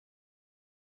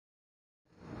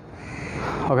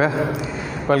Okay,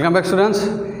 welcome back students.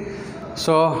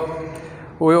 So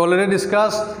we already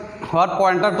discussed what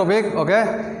pointer topic,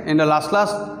 okay, in the last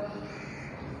class.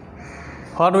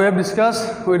 What we have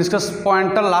discussed? We discussed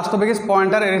pointer. Last topic is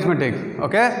pointer arithmetic.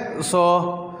 Okay,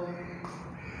 so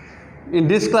in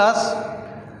this class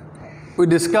we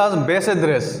discuss base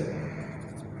address.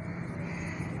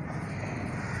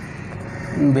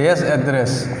 Base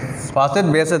address. First is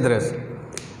base address.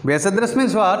 Base address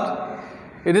means what?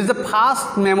 It is the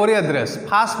fast memory address,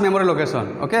 fast memory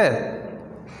location. Okay.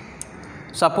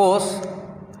 Suppose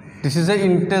this is a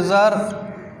integer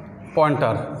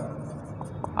pointer,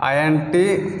 int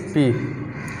p,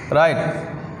 right?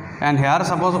 And here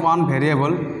suppose one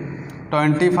variable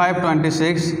 25,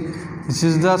 26. This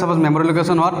is the suppose memory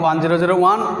location what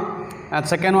 1001, and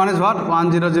second one is what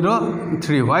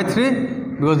 1003. Why 3?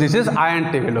 Because this is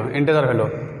int value, integer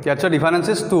value. That's the difference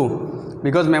is 2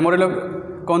 because memory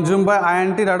consumed by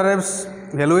int data type's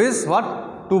value is what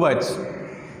 2 bytes.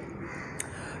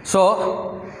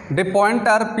 So the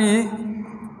pointer p,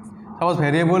 suppose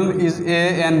variable is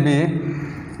a and b,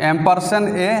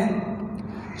 ampersand a.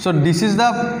 So this is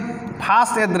the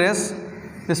fast address.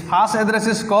 This fast address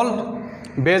is called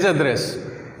base address.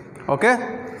 Okay,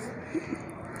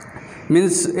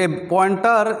 means a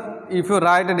pointer. If you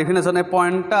write a definition, a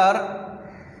pointer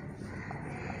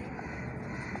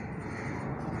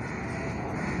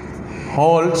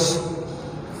holds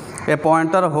the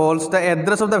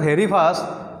address of the very fast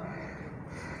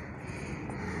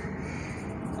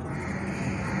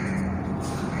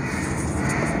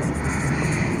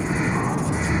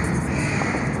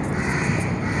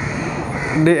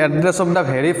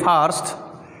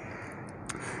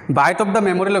byte of the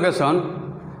memory location,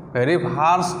 very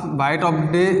fast byte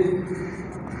of the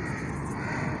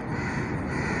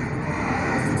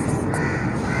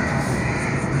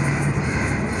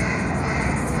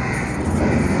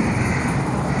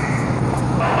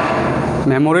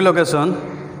memory location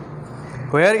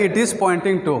where it is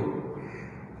pointing to.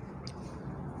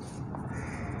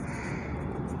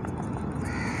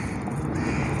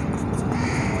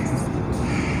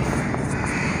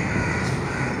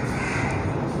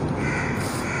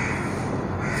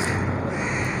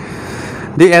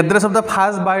 The address of the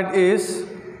fast byte is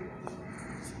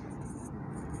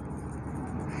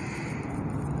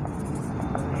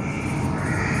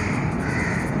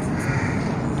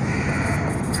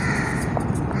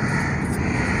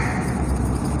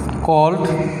called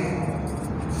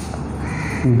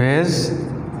base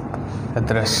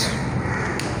address.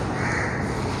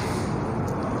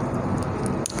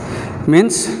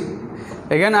 Means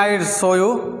again I show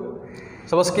you,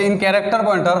 suppose in character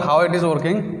pointer how it is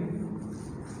working.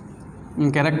 In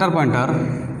character pointer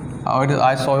how it is,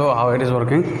 I show you how it is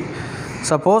working.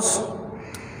 Suppose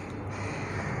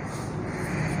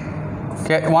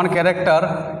one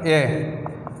character a,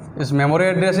 its memory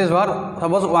address is what,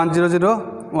 suppose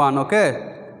 1001,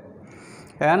 okay,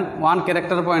 and one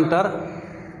character pointer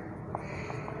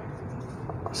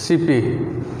cp,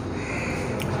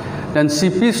 then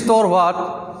cp store what,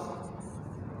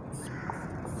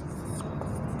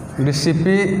 this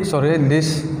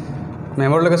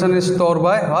memory location is stored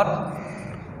by what,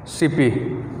 cp,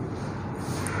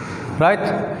 right?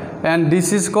 And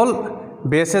this is called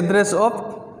base address of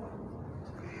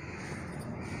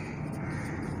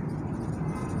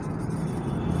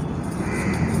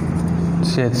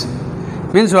shades.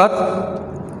 Means what?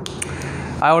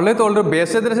 I already told you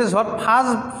base address is what,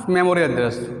 fast memory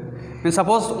address. Means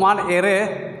suppose one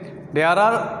array there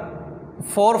are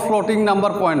 4 floating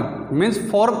number point, means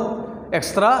 4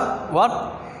 extra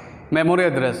what, memory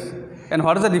address. And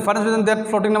what is the difference between that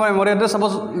floating number memory address?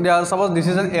 Suppose this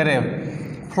is an array,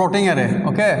 floating array,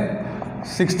 okay,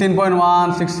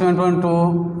 16.1,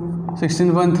 16.2,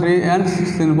 16.3 and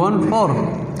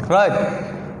 16.4, right?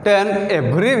 Then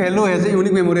every value has a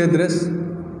unique memory address.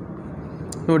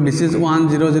 So this is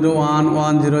 1001,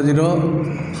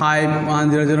 1005,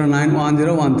 1009,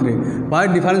 1013. Why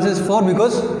difference is 4?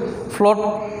 Because float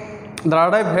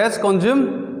data type has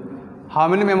consumed how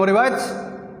many memory bytes?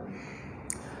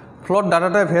 Float data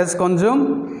type has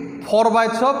consumed 4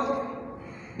 bytes of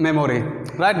memory,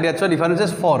 right? That's why difference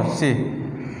is 4. See,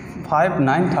 5,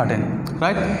 9, 13,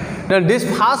 right? Then this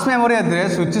fast memory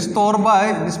address which is stored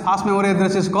by this fast memory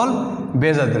address is called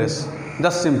base address.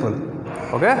 Just simple.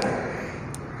 Okay.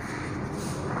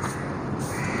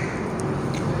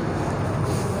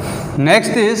 Next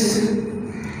is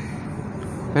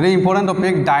very important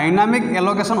topic, dynamic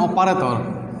allocation operator.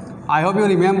 I hope you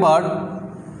remembered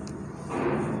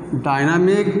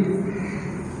dynamic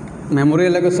memory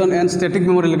allocation and static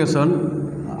memory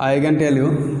allocation. I can tell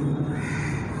you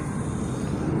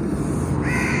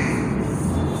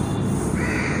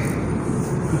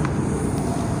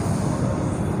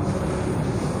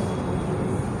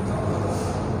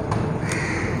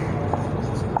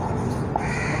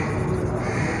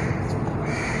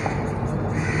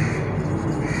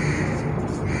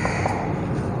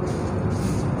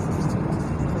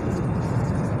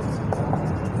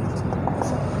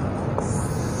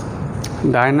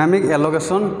dynamic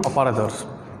allocation operators.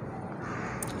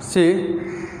 See,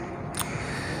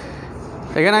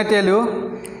 again I tell you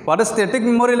what is static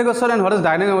memory allocation and what is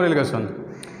dynamic memory allocation.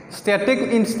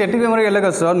 In static memory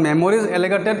allocation, memory is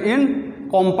allocated in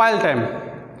compile time,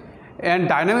 and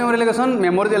dynamic memory allocation,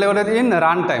 memory is allocated in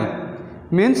run time.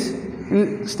 Means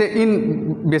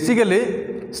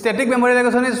basically static memory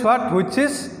allocation is what which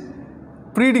is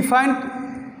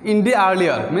predefined in the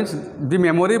earlier, means the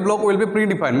memory block will be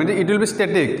predefined, means it will be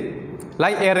static,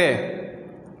 like array.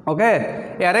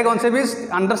 Okay, array concept is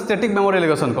under static memory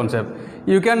allocation concept.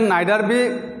 You can neither be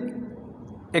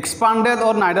expanded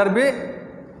or neither be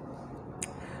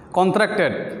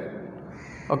contracted.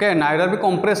 Okay, neither be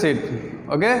compressed.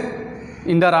 Okay,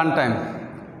 in the runtime.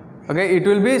 Okay, it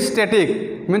will be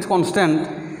static, means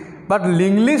constant. But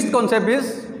linked list concept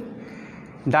is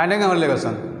dynamic memory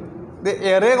allocation.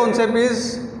 The array concept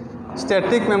is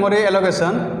static memory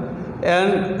allocation,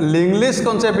 and linked list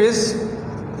concept is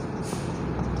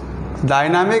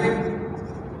dynamic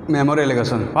memory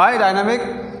allocation. Why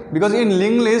dynamic? Because in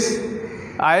linked list,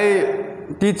 I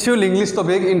teach you linked list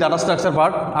topic in data structure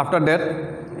part. After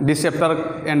that, this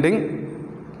chapter ending.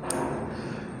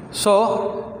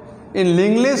 So, in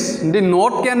linked list, the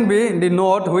node can be the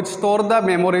node which store the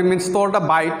memory, means store the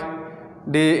byte,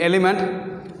 the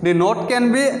element. The node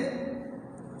can be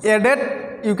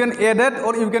added, you can add it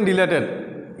or you can delete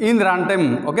it in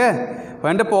runtime. Okay,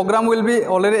 when the program will be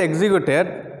already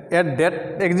executed, at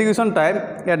that execution time,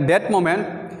 at that moment,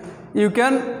 you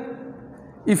can,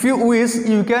 if you wish,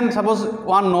 you can, suppose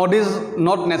one node is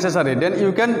not necessary, then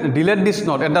you can delete this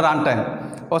node at the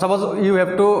runtime. Or suppose you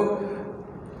have to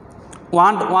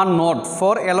want one node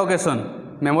for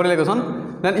allocation, memory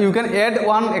allocation, then you can add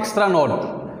one extra node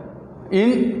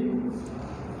in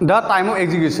the time of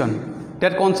execution.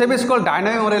 That concept is called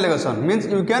dynamic memory allocation, means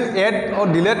you can add or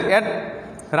delete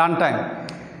at runtime.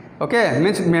 Okay,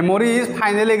 means memory is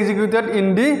finally executed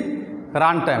in the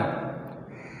runtime.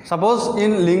 Suppose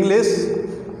in linked list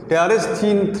there is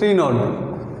three nodes.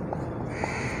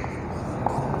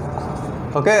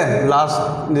 Okay,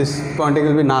 last this pointing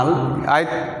will be null.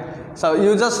 So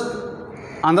you just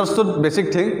understood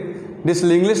basic thing. This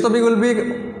linked list topic will be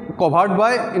covered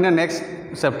by in the next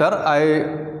chapter. I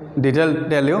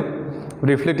tell you,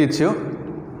 briefly teach you.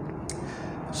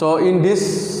 So in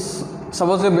this,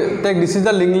 suppose you take this is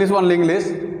the linked list, one linked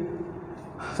list.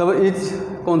 So each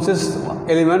consists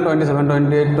element 27,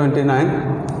 28,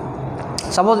 29.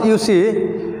 Suppose you see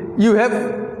you have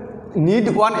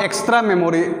need one extra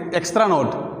memory, extra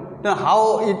node. Then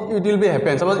how it will be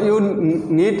happen? Suppose you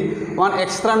need one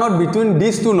extra node between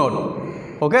these two nodes.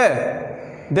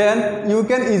 Okay, then you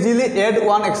can easily add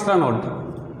one extra node.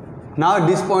 Now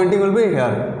this pointing will be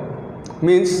here.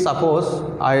 Means suppose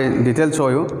I detail show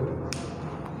you.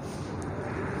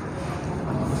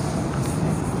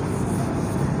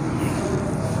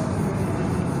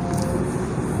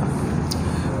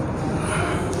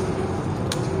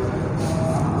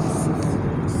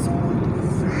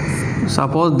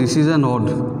 Suppose this is a node.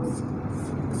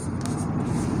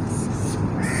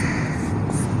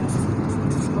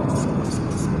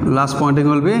 Last pointing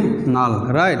will be null,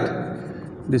 right?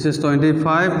 This is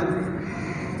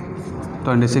 25,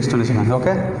 26, 27.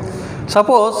 Okay.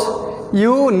 Suppose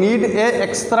you need a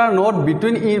extra node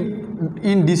between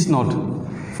in this node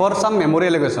for some memory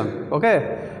allocation.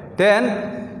 Okay.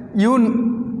 Then you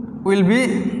will be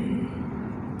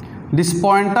this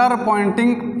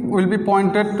pointing will be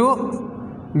pointed to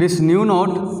this new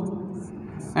node,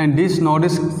 and this node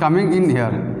is coming in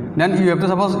here. Then you have to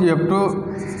suppose you have to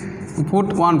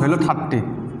put one value 30.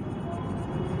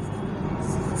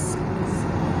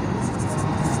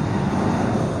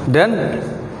 Then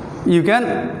you can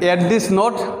add this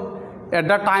node at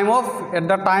the time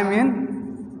in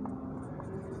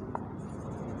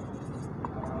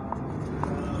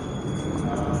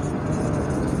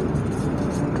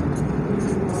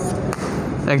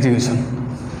execution.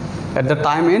 At the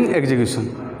time in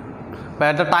execution. But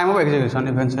at the time of execution,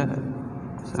 you can say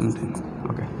something.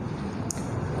 Okay.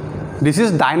 This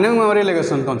is dynamic memory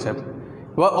allocation concept.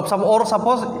 Or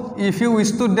suppose if you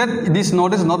wish to that this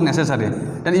node is not necessary,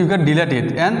 then you can delete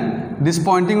it, and this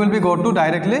pointing will be go to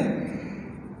directly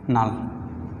null.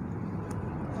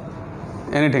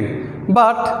 Anything.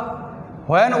 But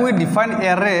when we define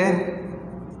array,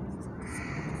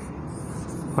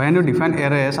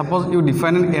 suppose you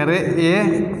define an array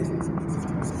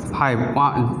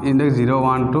A5, index 0,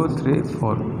 1, 2, 3,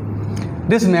 4.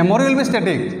 This memory will be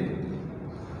static,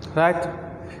 right?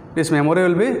 This memory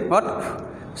will be what?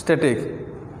 Static.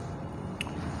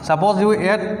 Suppose you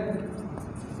add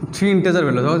 3 integer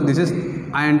values. So this is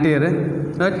int array,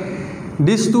 right?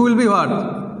 This 2 will be what?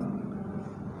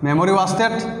 Memory was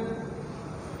state.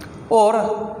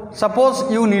 Or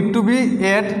suppose you need to be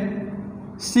add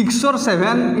 6 or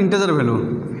 7 integer value.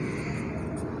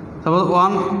 Suppose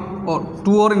 1 or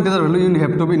 2 or integer value you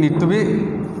have to be need to be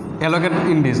allocated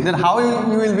in this. Then how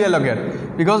you will be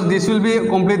allocated? Because this will be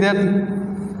completed.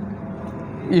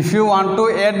 If you want to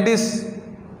add this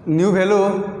new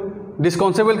value, this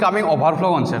concept will coming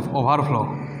overflow concept.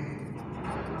 Overflow.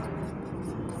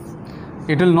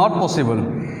 It will not possible.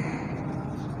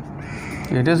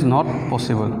 It is not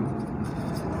possible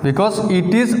because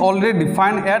it is already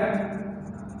defined at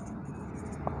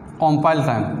compile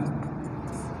time.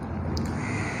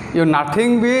 You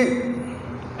nothing be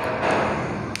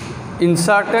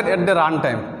inserted at the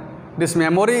runtime. This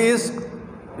memory is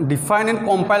defined in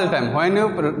compile time. When you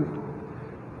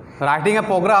writing a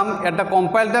program at the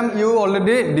compile time, you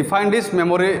already define this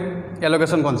memory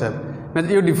allocation concept. Means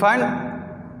you define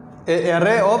a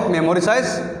array of memory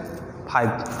size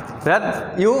 5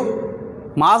 that you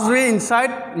must be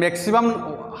inside maximum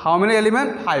how many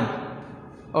element 5.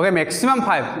 Okay, maximum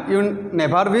 5. You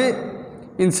never be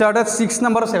inserted 6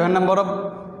 number or 7 number of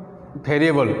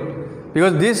variable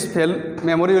because this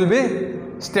memory will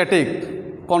be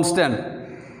static, constant,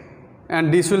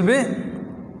 and this will be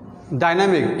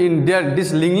dynamic. In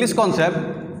this linked list concept,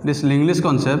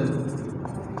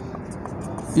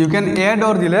 you can add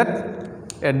or delete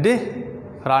at the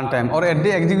runtime or at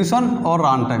the execution or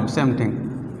runtime, same thing.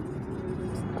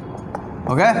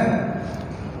 Okay.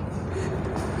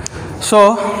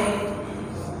 So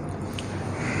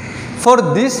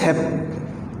for this,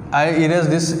 I erase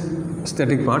this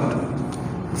static part.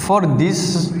 For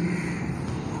this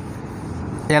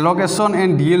allocation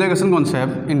and deallocation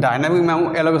concept in dynamic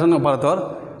allocation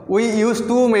operator, we use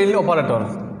two main operators.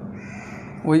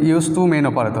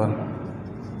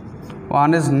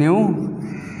 One is new,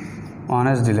 one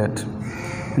is delete.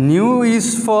 New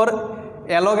is for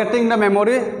allocating the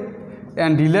memory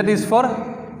and delete is for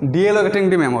deallocating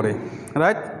the memory,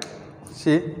 right?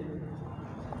 See,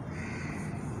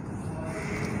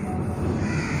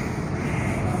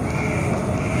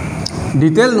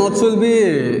 detailed notes will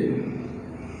be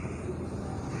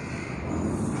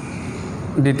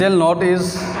detailed note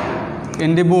is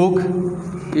in the book.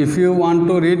 If you want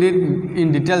to read it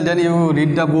in detail, then you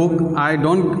read the book. I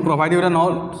don't provide you the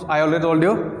notes. I already told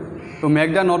you to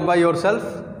make the note by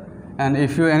yourself. And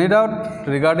if you any doubt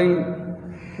regarding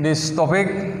this topic,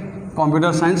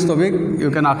 computer science topic, you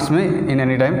can ask me in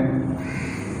any time.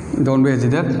 Don't be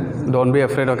hesitant. Don't be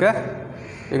afraid. Okay,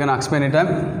 you can ask me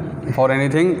anytime for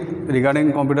anything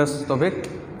regarding computer topic,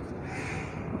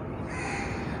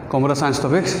 computer science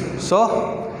topics.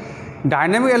 So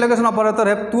dynamic allocation operator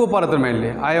have two operators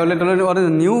mainly. I already told you one is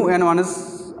new and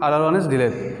other one is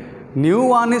delete. New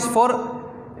one is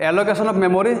for allocation of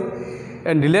memory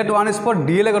and delete one is for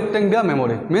deallocating the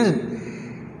memory. Means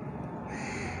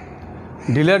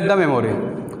delete the memory,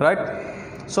 right?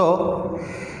 So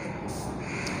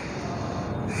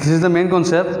this is the main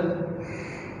concept,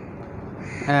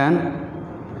 and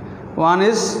one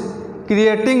is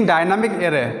creating dynamic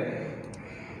array.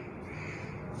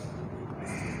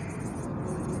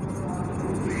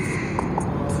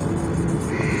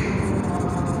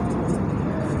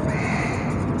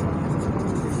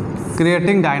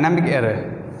 Creating dynamic array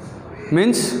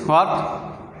means what?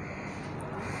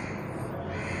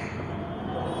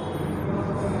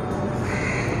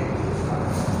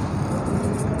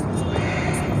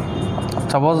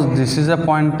 Suppose this is a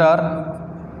pointer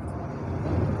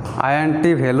int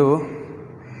value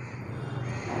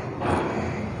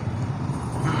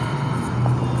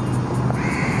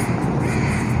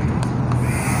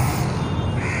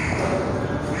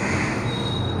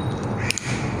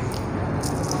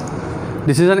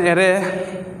this is an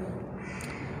array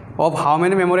of how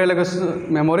many memory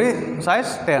allocation, memory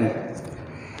size 10.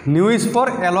 New is for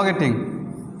allocating,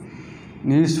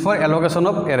 new is for allocation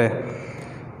of array,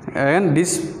 and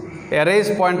this array is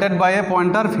pointed by a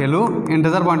pointer value,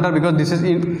 integer pointer, because this is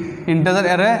integer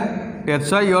array.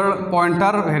 That's why your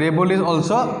pointer variable is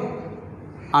also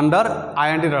under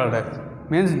int data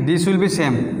type. Means this will be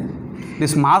same.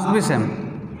 This must be same.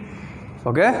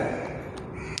 Okay.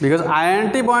 Because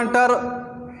int pointer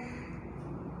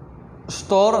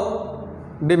store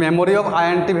the memory of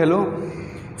int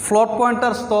value, float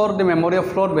pointer store the memory of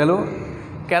float value,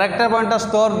 character pointer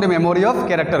store the memory of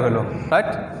character value,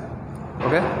 right?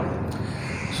 Okay.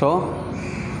 So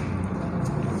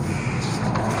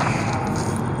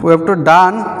we have to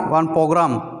done one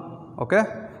program. Okay.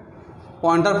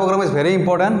 Pointer program is very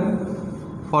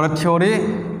important for a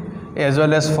theory as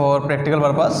well as for practical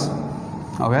purpose.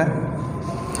 Okay.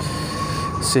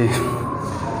 See.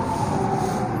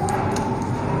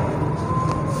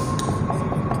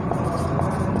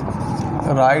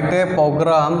 write a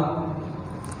program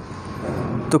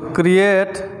to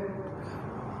create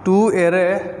two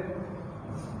array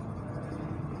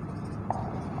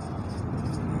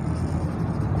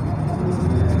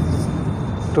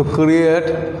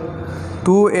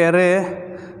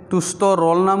to store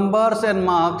roll numbers and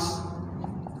marks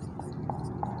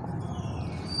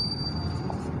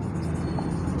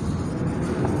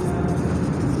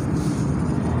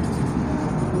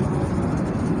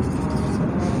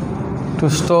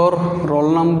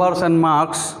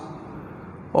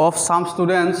of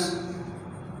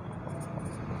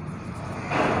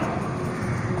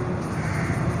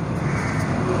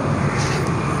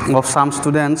some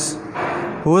students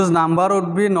whose number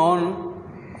would be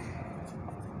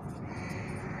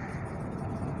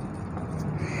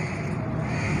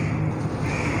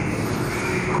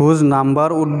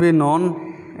known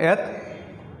at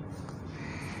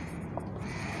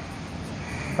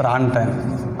runtime.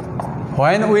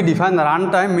 When we define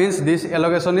runtime, means this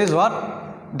allocation is what?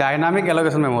 Dynamic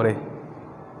allocation memory.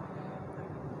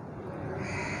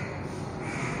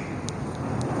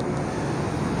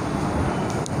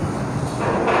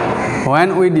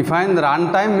 When we define the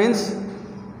runtime, means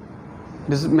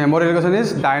this memory allocation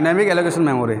is dynamic allocation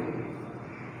memory.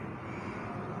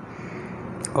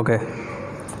 Okay.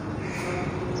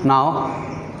 Now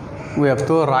we have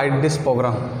to write this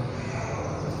program.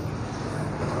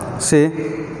 See,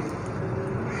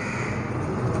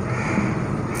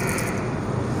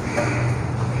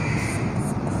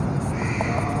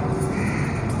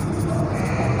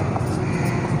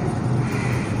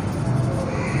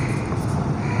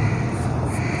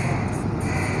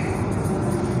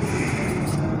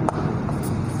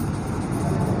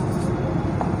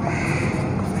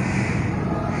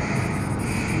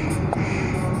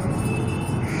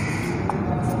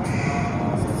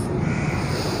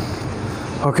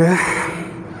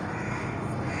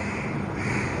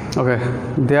 okay,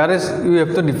 there is, you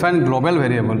have to define global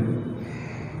variable.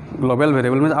 Global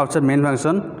variable means outside main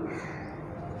function,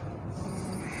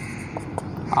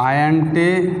 int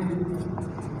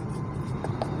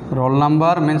roll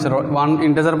number means one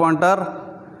integer pointer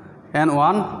and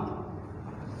one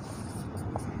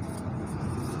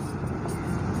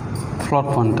float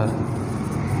pointer.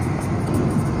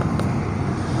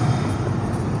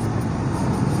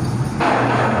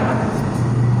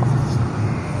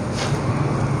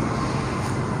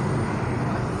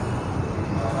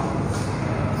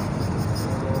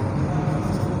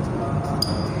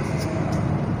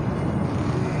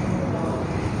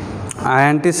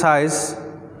 int size,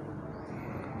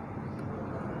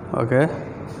 okay,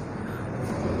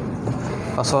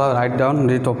 first of all write down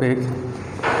the topic.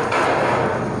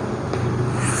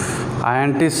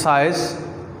 int size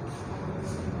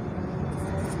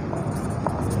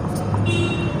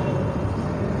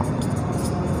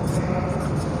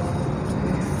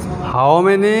how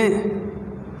many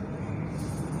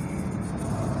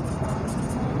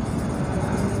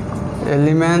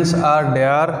elements are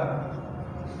there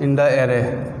in the array.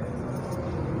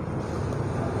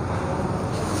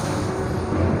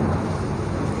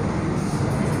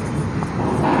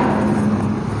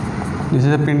 This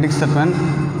is a printing statement.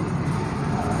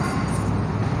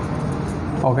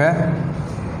 Okay,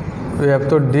 we have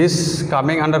to this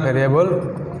coming under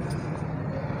variable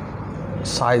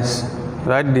size,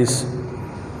 right? This.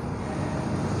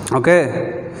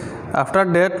 Okay, after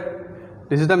that,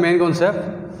 this is the main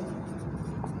concept.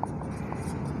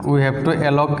 We have to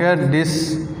allocate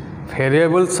this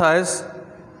variable size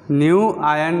new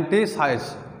int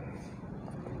size.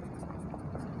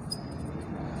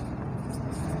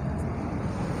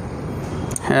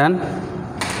 And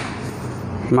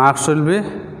marks will be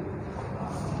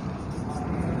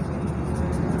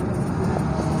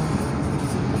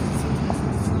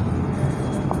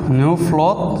new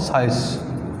float size,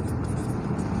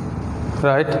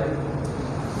 right?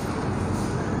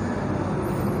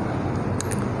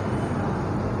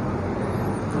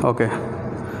 Okay,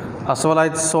 first of all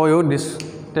I show you this,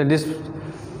 that this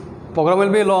program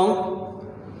will be long.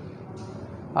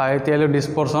 I tell you this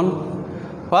portion.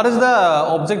 What is the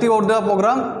objective of the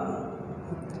program?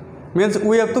 Means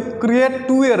we have to create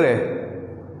two array.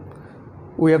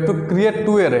 We have to create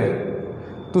two array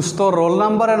to store roll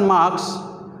number and marks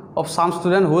of some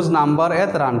student whose number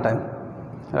at runtime,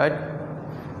 right?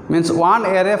 Means one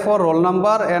array for roll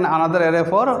number and another array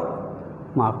for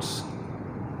marks.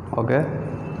 Okay,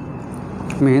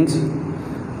 means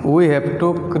we have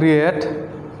to create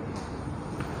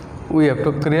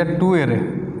two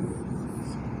array.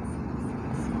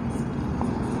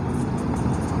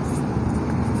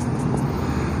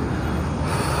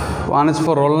 One is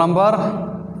for roll number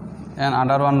and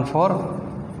another one for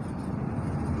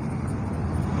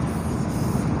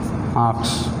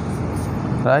marks,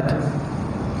 right?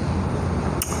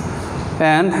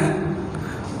 And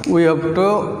we have to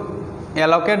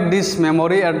allocate this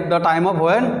memory at the time of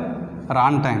when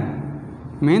runtime,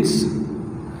 means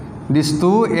these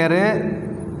two array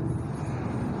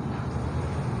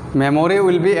memory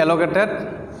will be allocated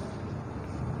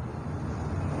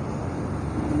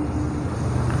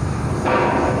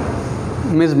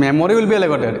means memory will be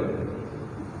allocated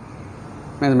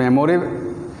means memory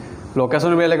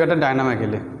location will be allocated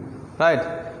dynamically, right?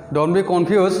 Don't be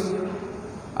confused.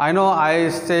 I know I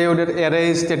say that array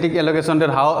is static allocation, that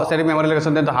how static memory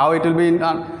allocation, that how it will be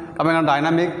coming on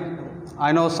dynamic.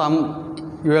 I know some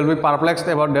you will be perplexed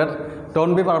about that.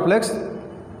 Don't be perplexed.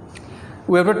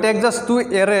 We have to take just two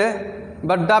array,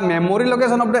 but the memory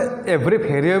location of the every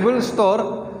variable store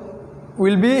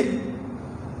will be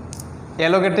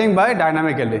allocating by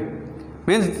dynamically.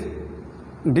 Means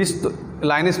this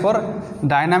line is for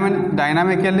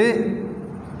dynamically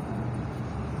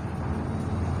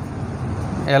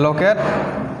allocate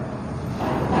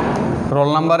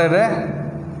roll number array,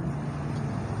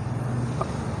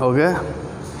 okay,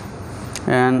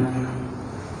 and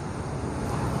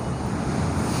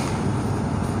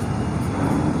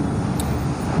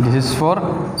this is for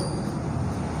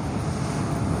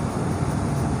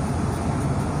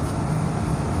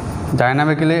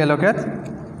dynamically allocate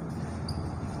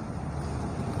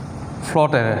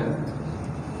float array,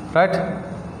 right?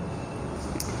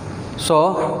 So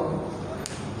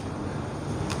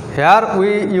here we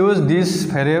use this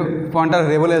pointer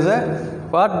variable as a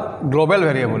what? Global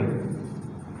variable.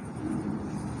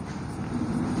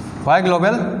 Why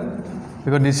global?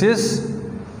 Because this is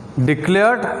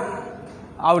declared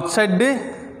outside the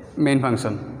main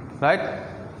function, right?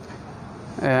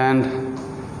 And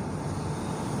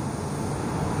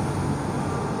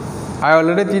I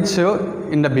already teach you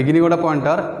in the beginning of the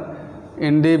pointer,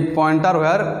 in the pointer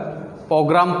where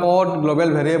program code,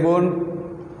 global variable,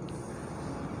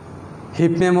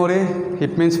 heap memory,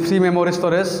 heap means free memory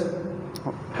storage,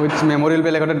 which memory will be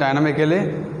allocated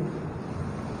dynamically,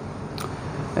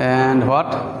 and what?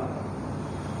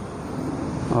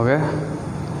 Okay.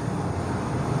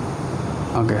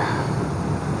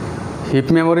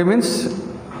 Heap memory means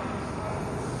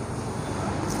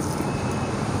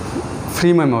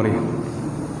free memory.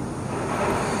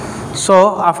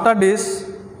 So after this,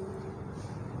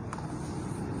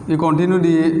 you continue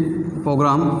the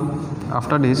program.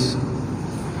 After this,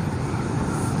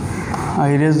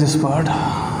 I erase this part.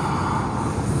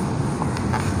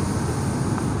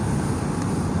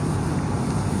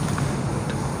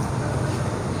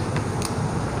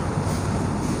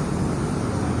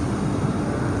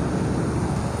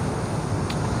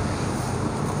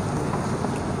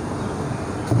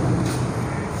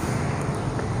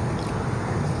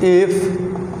 If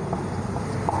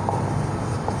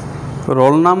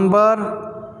roll number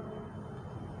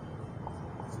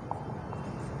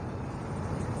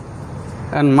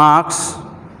and marks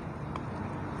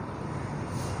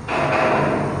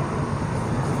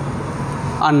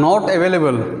are not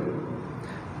available,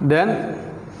 then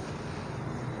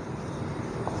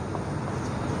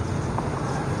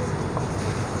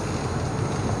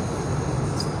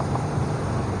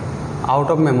out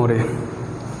of memory.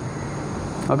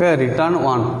 Okay, return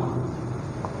 1.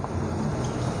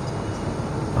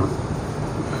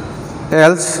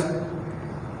 Else,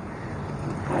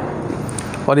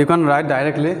 or you can write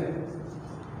directly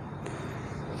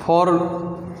for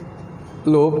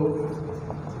loop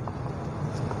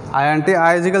int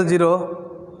I is equal 0,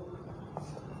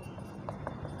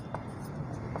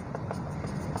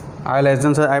 I less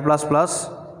than I plus plus,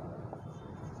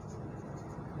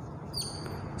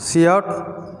 C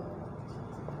out,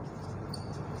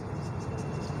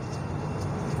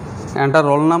 enter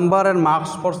roll number and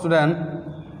marks for student,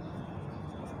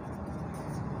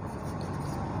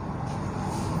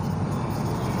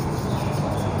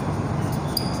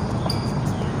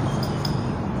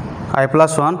 I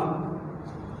plus 1,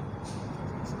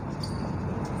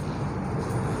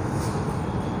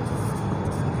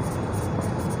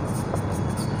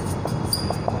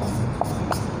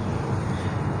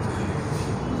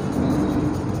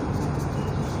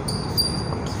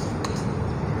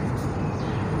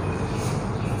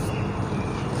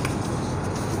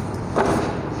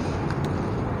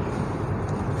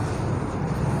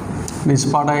 this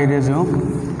part I erase you.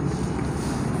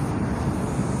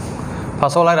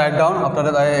 First of all I write down, after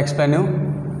that I explain you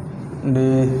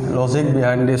the logic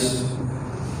behind this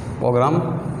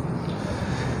program.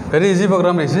 Very easy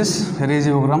program this is, very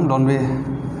easy program, don't be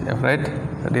afraid,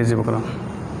 very easy program.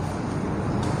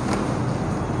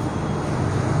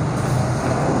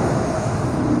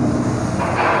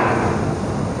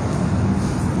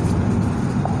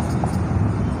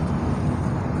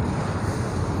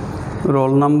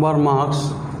 roll number marks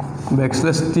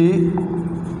backslash t,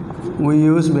 we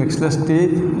use backslash t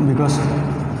because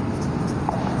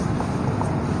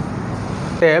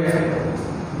tab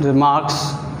the marks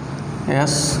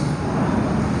yes.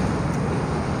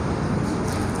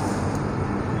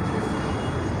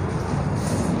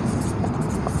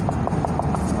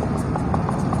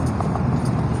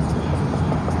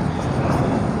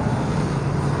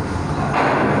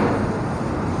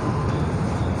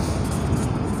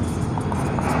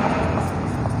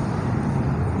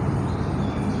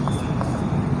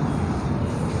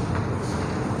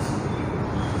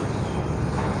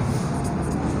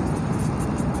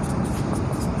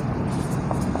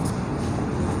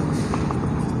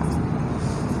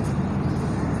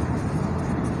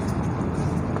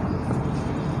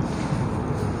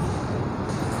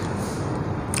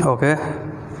 Okay,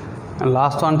 and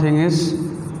last one thing is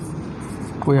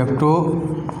we have to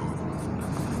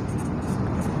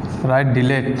write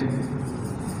delete.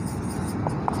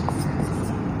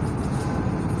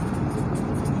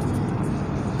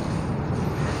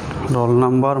 Roll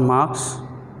number marks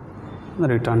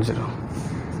return 0.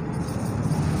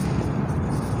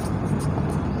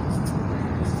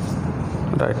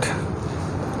 Right.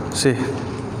 See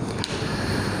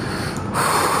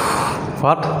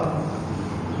what?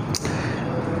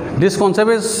 This concept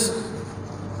is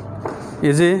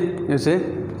easy, you see.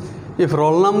 If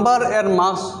roll number and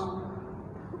marks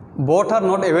both are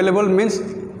not available, means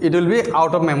it will be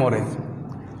out of memory.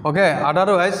 Okay,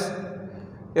 otherwise,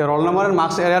 a roll number and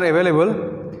marks are available.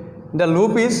 The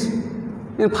loop is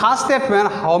in first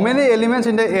statement, how many elements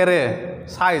in the array?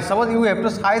 Size. Suppose you have to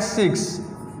size 6,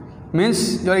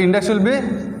 means your index will be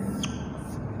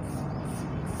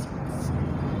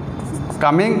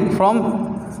coming from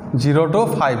 0 to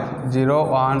 5, 0,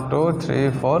 1, 2, 3,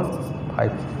 4,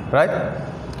 5, right?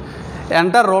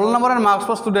 Enter roll number and marks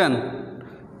for student.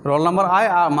 Roll number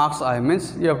I, marks I,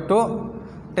 means you have to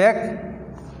take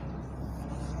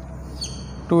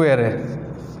 2 array,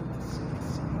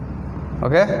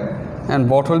 okay, and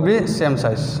both will be same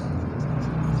size.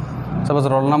 Suppose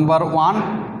roll number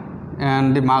 1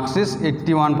 and the marks is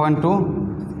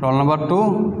 81.2, roll number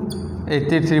 2,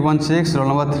 83.6, roll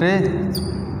number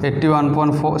 3,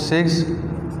 81.46.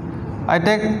 I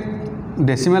take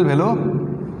decimal value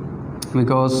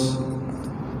because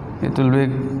it will be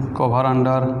cover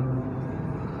under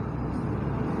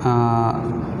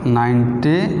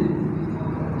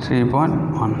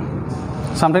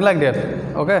 93.1, something like that.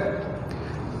 Okay,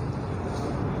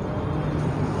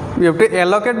 we have to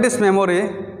allocate this memory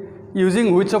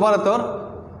using which operator?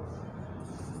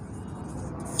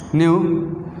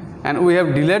 New. And we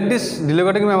have delayed this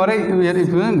delegating memory, we are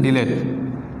using delete.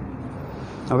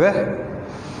 Okay,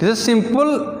 this is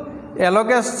simple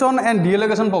allocation and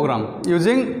deallocation program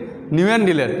using new and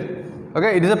delete.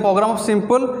 Okay, it is a program of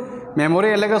simple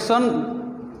memory allocation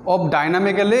of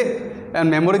dynamically and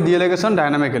memory deallocation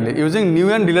dynamically using new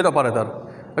and delete operator.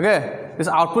 Okay, this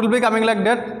output will be coming like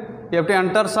that. You have to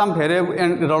enter some variable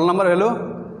and roll number value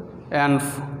and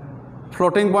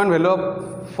floating point value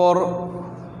for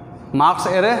marks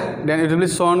array, then it will be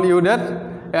shown you that,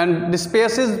 and the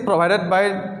space is provided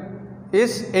by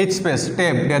is H space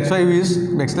tab, that's why we use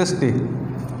backslash t.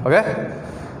 Okay,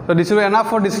 so this will be enough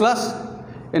for this class.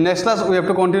 In next class we have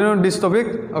to continue this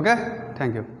topic. Okay,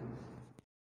 thank you.